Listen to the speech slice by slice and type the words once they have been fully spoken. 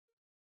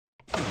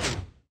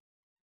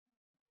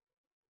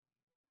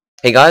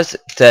Hey guys,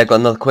 today I've got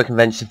another quick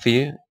invention for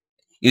you.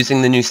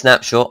 Using the new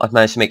snapshot, I've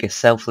managed to make a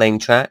self-laying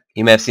track.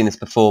 You may have seen this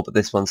before, but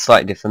this one's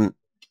slightly different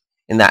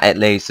in that it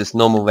lays just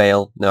normal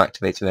rail, no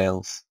activator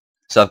rails.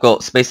 So I've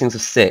got spacings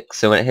of 6,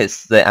 so when it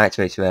hits the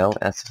activator rail,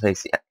 it has to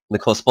place the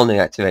corresponding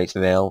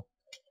activator rail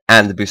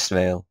and the booster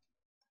rail.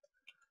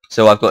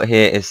 So what I've got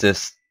here is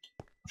just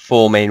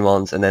 4 main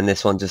ones, and then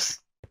this one just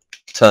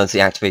turns the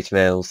activator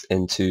rails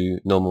into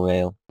normal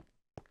rail.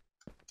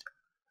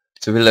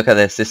 So if we look at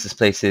this, this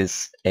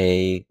displaces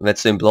a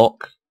redstone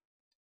block.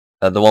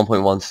 The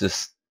 1.1 is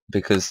just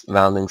because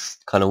rounding's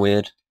kind of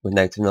weird with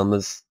negative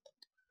numbers.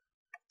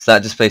 So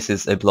that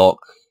displaces a block,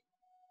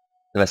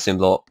 the redstone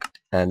block,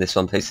 and this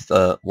one places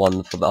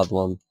one for the other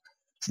one.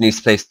 So it needs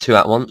to place 2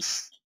 at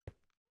once.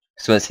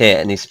 So when it's here,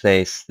 it needs to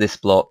place this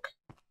block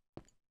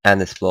and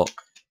this block.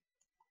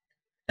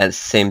 And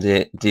it's the same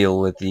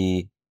deal with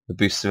the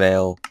booster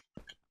rail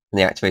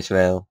and the activator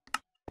rail.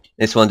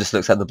 This one just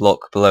looks at the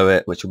block below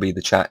it, which will be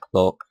the track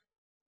block,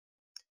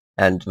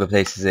 and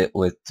replaces it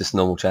with just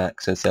normal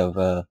track, so instead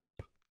of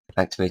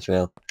activator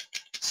rail.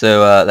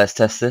 So let's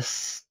test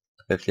this.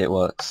 Hopefully it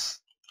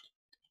works.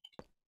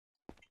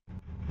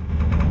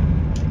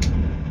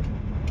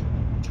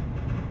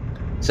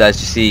 So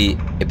as you see,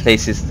 it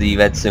places the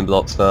redstone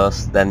blocks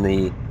first, then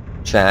the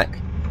track.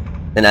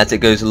 Then as it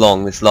goes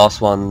along, this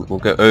last one will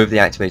go over the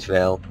activator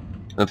rail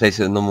and replace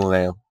it with a normal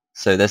rail.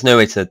 So there's no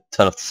way to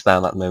turn off the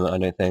spam at the moment, I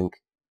don't think.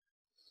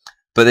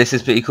 But this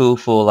is pretty cool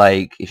for,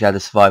 like, if you had a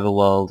survival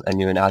world and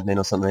you're an admin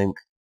or something.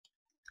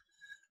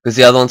 Because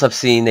the other ones I've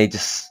seen, they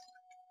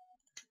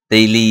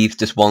leave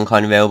just one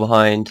kind of rail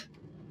behind.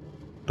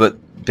 But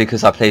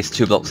because I placed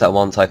 2 blocks at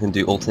once, I can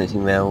do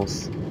alternating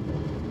rails.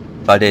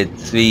 If I did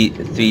three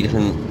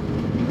different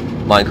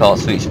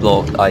minecarts for each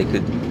block, I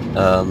could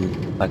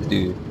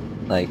do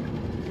like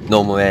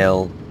normal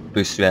rail,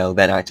 boost rail,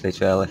 then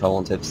activate rail if I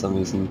wanted for some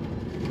reason.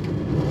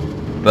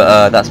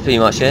 But that's pretty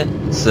much it.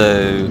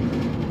 So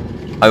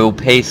I will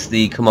paste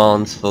the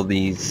commands for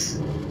these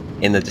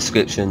in the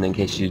description in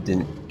case you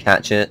didn't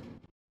catch it.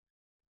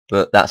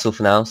 But that's all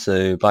for now,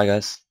 so bye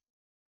guys.